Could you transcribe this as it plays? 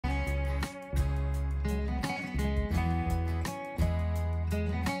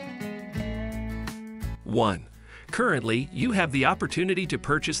1. Currently, you have the opportunity to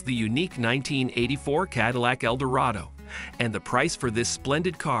purchase the unique 1984 Cadillac Eldorado, and the price for this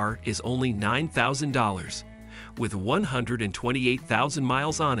splendid car is only $9,000. With 128,000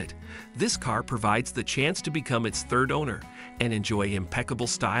 miles on it, this car provides the chance to become its third owner and enjoy impeccable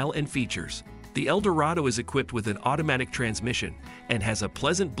style and features. The Eldorado is equipped with an automatic transmission and has a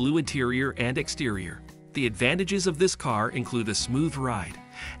pleasant blue interior and exterior. The advantages of this car include a smooth ride,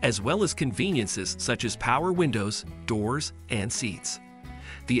 as well as conveniences such as power windows, doors, and seats.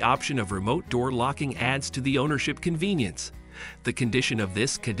 The option of remote door locking adds to the ownership convenience. The condition of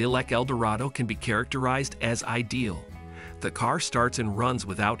this Cadillac Eldorado can be characterized as ideal. The car starts and runs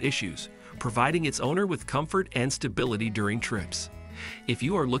without issues, providing its owner with comfort and stability during trips. If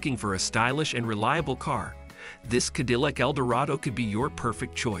you are looking for a stylish and reliable car, this Cadillac Eldorado could be your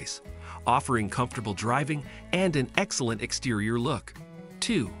perfect choice, offering comfortable driving and an excellent exterior look.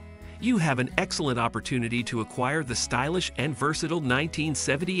 2. You have an excellent opportunity to acquire the stylish and versatile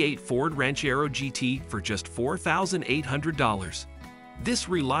 1978 Ford Ranchero GT for just $4,800. This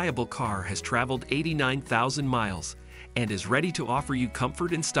reliable car has traveled 89,000 miles and is ready to offer you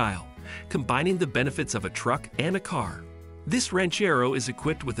comfort and style, combining the benefits of a truck and a car. This Ranchero is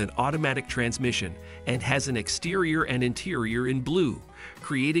equipped with an automatic transmission and has an exterior and interior in blue,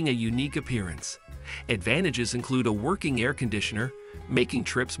 creating a unique appearance. Advantages include a working air conditioner, making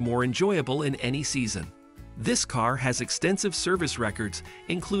trips more enjoyable in any season. This car has extensive service records,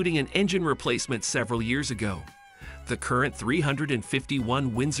 including an engine replacement several years ago. The current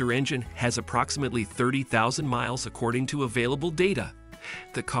 351 Windsor engine has approximately 30,000 miles according to available data.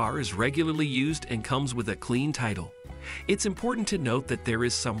 The car is regularly used and comes with a clean title. It's important to note that there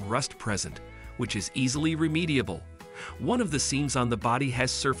is some rust present, which is easily remediable. One of the seams on the body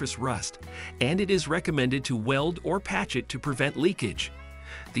has surface rust, and it is recommended to weld or patch it to prevent leakage.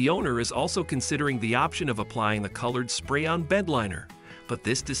 The owner is also considering the option of applying the colored spray-on bed liner, but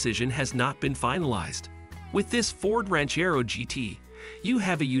this decision has not been finalized. With this Ford Ranchero GT, you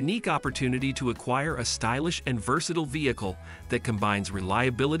have a unique opportunity to acquire a stylish and versatile vehicle that combines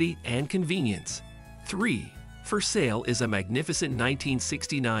reliability and convenience. 3. For sale is a magnificent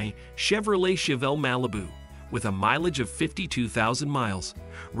 1969 Chevrolet Chevelle Malibu with a mileage of 52,000 miles,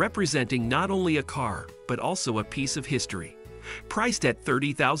 representing not only a car but also a piece of history. Priced at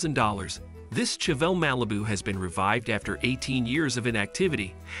 $30,000, this Chevelle Malibu has been revived after 18 years of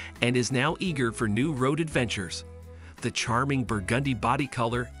inactivity and is now eager for new road adventures. The charming burgundy body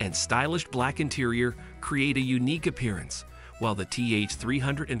color and stylish black interior create a unique appearance, while the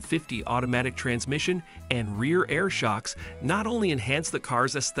TH350 automatic transmission and rear air shocks not only enhance the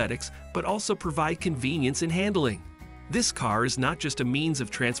car's aesthetics but also provide convenience in handling. This car is not just a means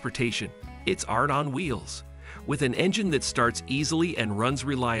of transportation, it's art on wheels. With an engine that starts easily and runs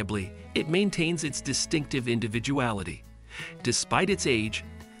reliably, it maintains its distinctive individuality. Despite its age,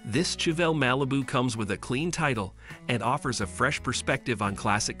 this Chevelle Malibu comes with a clean title and offers a fresh perspective on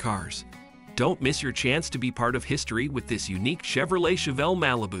classic cars. Don't miss your chance to be part of history with this unique Chevrolet Chevelle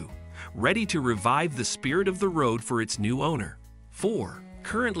Malibu, ready to revive the spirit of the road for its new owner. 4.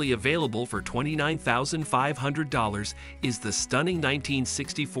 Currently available for $29,500 is the stunning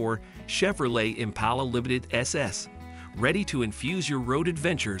 1964 Chevrolet Impala Limited SS, ready to infuse your road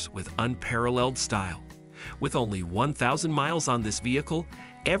adventures with unparalleled style. With only 1,000 miles on this vehicle,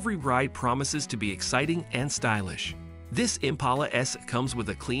 every ride promises to be exciting and stylish. This Impala S comes with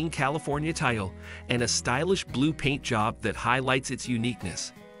a clean California title and a stylish blue paint job that highlights its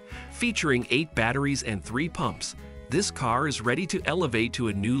uniqueness. Featuring 8 batteries and 3 pumps, this car is ready to elevate to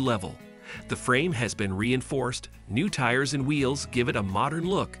a new level. The frame has been reinforced, new tires and wheels give it a modern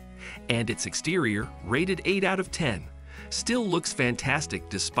look, and its exterior, rated 8 out of 10, still looks fantastic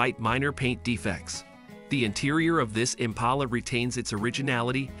despite minor paint defects. The interior of this Impala retains its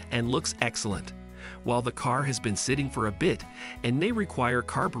originality and looks excellent. While the car has been sitting for a bit and may require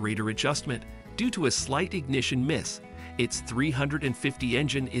carburetor adjustment due to a slight ignition miss, its 350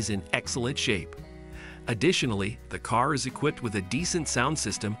 engine is in excellent shape. Additionally, the car is equipped with a decent sound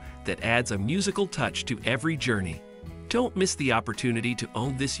system that adds a musical touch to every journey. Don't miss the opportunity to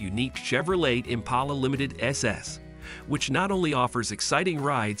own this unique Chevrolet Impala Limited SS, which not only offers exciting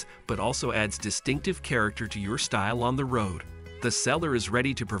rides but also adds distinctive character to your style on the road. The seller is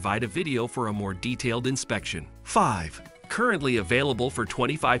ready to provide a video for a more detailed inspection. 5. Currently available for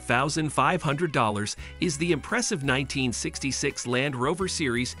 $25,500 is the impressive 1966 Land Rover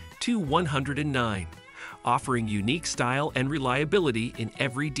Series 2109, offering unique style and reliability in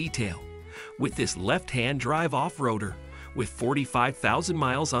every detail. With this left-hand drive off-roader, with 45,000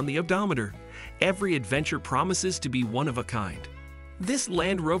 miles on the odometer, every adventure promises to be one of a kind. This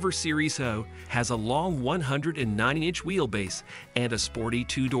Land Rover Series Ho has a long 109-inch wheelbase and a sporty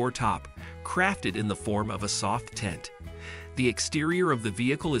two-door top, crafted in the form of a soft tent. The exterior of the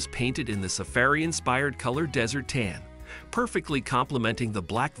vehicle is painted in the safari-inspired color Desert Tan, perfectly complementing the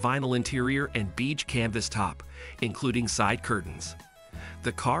black vinyl interior and beige canvas top, including side curtains.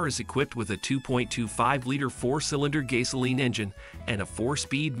 The car is equipped with a 2.25-liter four-cylinder gasoline engine and a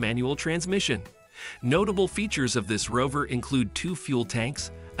 4-speed manual transmission. Notable features of this Rover include 2 fuel tanks,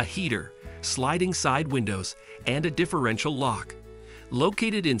 a heater, sliding side windows, and a differential lock.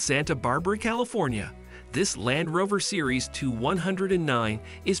 Located in Santa Barbara, California, this Land Rover Series 109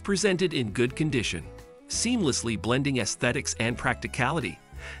 is presented in good condition, seamlessly blending aesthetics and practicality.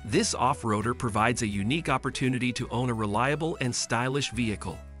 This off-roader provides a unique opportunity to own a reliable and stylish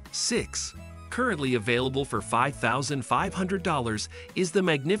vehicle. 6. Currently available for $5,500 is the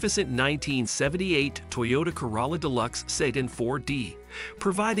magnificent 1978 Toyota Corolla Deluxe Sedan 4D,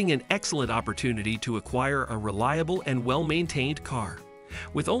 providing an excellent opportunity to acquire a reliable and well-maintained car.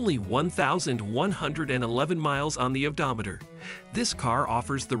 With only 1,111 miles on the odometer, this car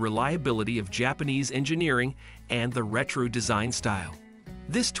offers the reliability of Japanese engineering and the retro design style.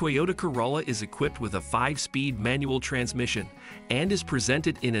 This Toyota Corolla is equipped with a 5-speed manual transmission and is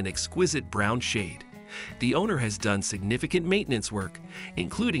presented in an exquisite brown shade. The owner has done significant maintenance work,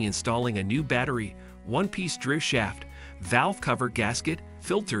 including installing a new battery, one-piece drift shaft, valve cover gasket,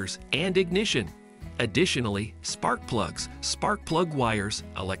 filters, and ignition. Additionally, spark plugs, spark plug wires,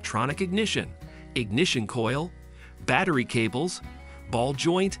 electronic ignition, ignition coil, battery cables, ball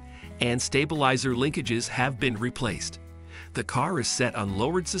joint, and stabilizer linkages have been replaced. The car is set on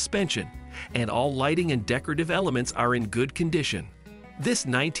lowered suspension, and all lighting and decorative elements are in good condition. This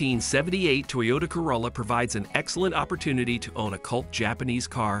 1978 Toyota Corolla provides an excellent opportunity to own a cult Japanese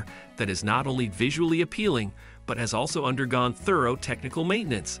car that is not only visually appealing, but has also undergone thorough technical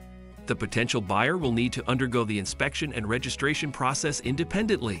maintenance. The potential buyer will need to undergo the inspection and registration process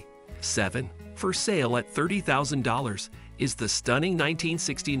independently. 7. For sale at $30,000 is the stunning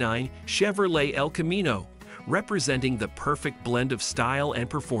 1969 Chevrolet El Camino, representing the perfect blend of style and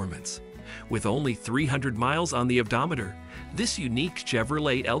performance. With only 300 miles on the odometer, this unique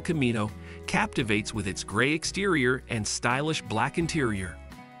Chevrolet El Camino captivates with its gray exterior and stylish black interior.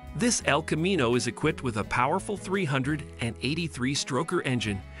 This El Camino is equipped with a powerful 383-stroker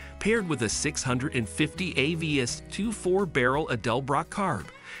engine paired with a 650 AVS 2.4-barrel Edelbrock carb,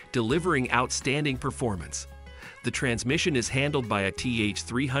 delivering outstanding performance. The transmission is handled by a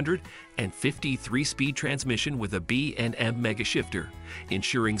TH350 3-speed transmission with a B&M mega shifter,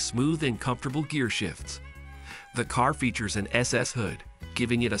 ensuring smooth and comfortable gear shifts. The car features an SS hood,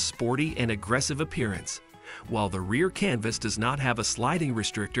 giving it a sporty and aggressive appearance. While the rear canvas does not have a sliding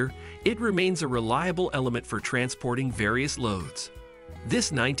restrictor, it remains a reliable element for transporting various loads.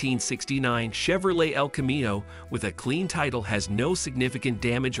 This 1969 Chevrolet El Camino with a clean title has no significant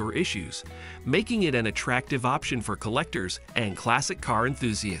damage or issues, making it an attractive option for collectors and classic car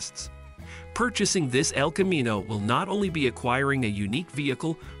enthusiasts. Purchasing this El Camino will not only be acquiring a unique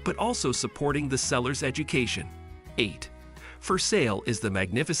vehicle, but also supporting the seller's education. 8. For sale is the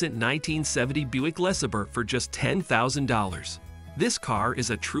magnificent 1970 Buick LeSabre for just $10,000. This car is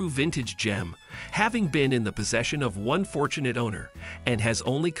a true vintage gem, having been in the possession of one fortunate owner and has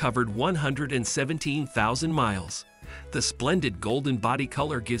only covered 117,000 miles. The splendid golden body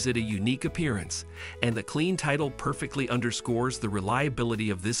color gives it a unique appearance, and the clean title perfectly underscores the reliability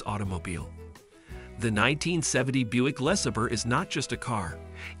of this automobile. The 1970 Buick LeSabre is not just a car,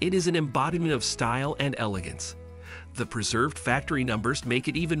 it is an embodiment of style and elegance. The preserved factory numbers make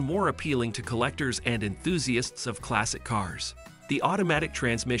it even more appealing to collectors and enthusiasts of classic cars. The automatic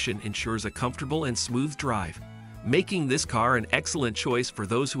transmission ensures a comfortable and smooth drive, making this car an excellent choice for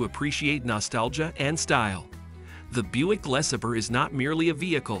those who appreciate nostalgia and style. The Buick LeSabre is not merely a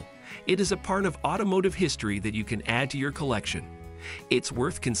vehicle, it is a part of automotive history that you can add to your collection. It's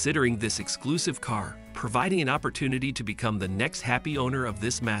worth considering this exclusive car, providing an opportunity to become the next happy owner of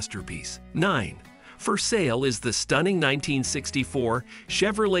this masterpiece. 9. For sale is the stunning 1964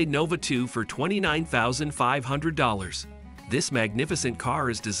 Chevrolet Nova II for $29,500. This magnificent car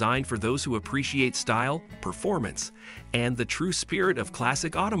is designed for those who appreciate style, performance, and the true spirit of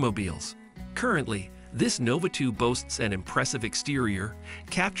classic automobiles. Currently, this Nova II boasts an impressive exterior,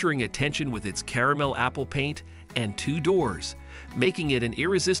 capturing attention with its caramel apple paint and 2 doors, making it an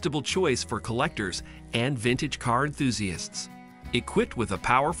irresistible choice for collectors and vintage car enthusiasts. Equipped with a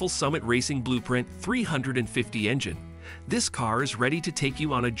powerful Summit Racing Blueprint 350 engine, this car is ready to take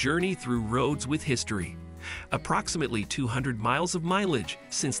you on a journey through roads with history. Approximately 200 miles of mileage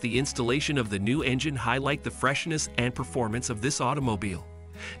since the installation of the new engine highlight the freshness and performance of this automobile.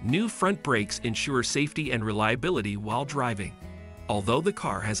 New front brakes ensure safety and reliability while driving. Although the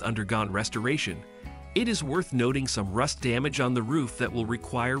car has undergone restoration, it is worth noting some rust damage on the roof that will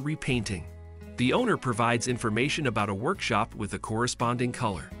require repainting. The owner provides information about a workshop with a corresponding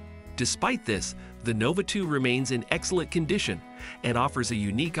color. Despite this, the Nova 2 remains in excellent condition and offers a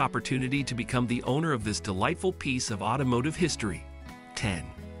unique opportunity to become the owner of this delightful piece of automotive history. 10.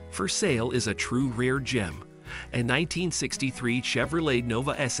 For sale is a true rare gem, a 1963 Chevrolet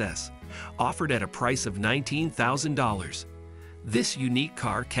Nova SS, offered at a price of $19,000. This unique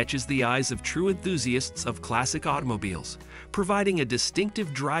car catches the eyes of true enthusiasts of classic automobiles, providing a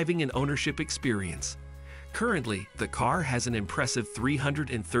distinctive driving and ownership experience. Currently, the car has an impressive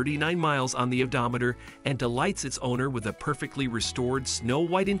 339 miles on the odometer and delights its owner with a perfectly restored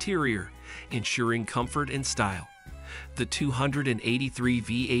snow-white interior, ensuring comfort and style. The 283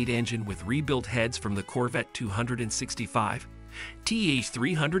 V8 engine with rebuilt heads from the Corvette 265,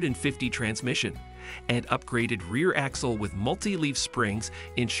 TH350 transmission, and upgraded rear axle with multi-leaf springs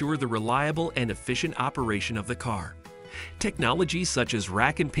ensure the reliable and efficient operation of the car. Technologies such as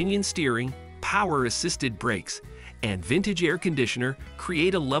rack and pinion steering, power-assisted brakes, and vintage air conditioner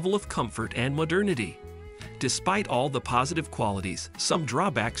create a level of comfort and modernity. Despite all the positive qualities, some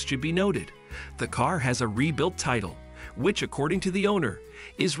drawbacks should be noted. The car has a rebuilt title, which, according to the owner,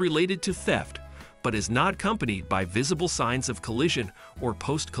 is related to theft, but is not accompanied by visible signs of collision or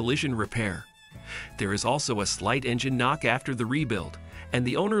post-collision repair. There is also a slight engine knock after the rebuild, and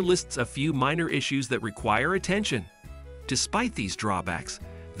the owner lists a few minor issues that require attention. Despite these drawbacks,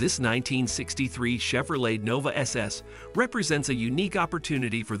 this 1963 Chevrolet Nova SS represents a unique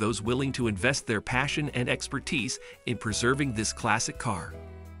opportunity for those willing to invest their passion and expertise in preserving this classic car.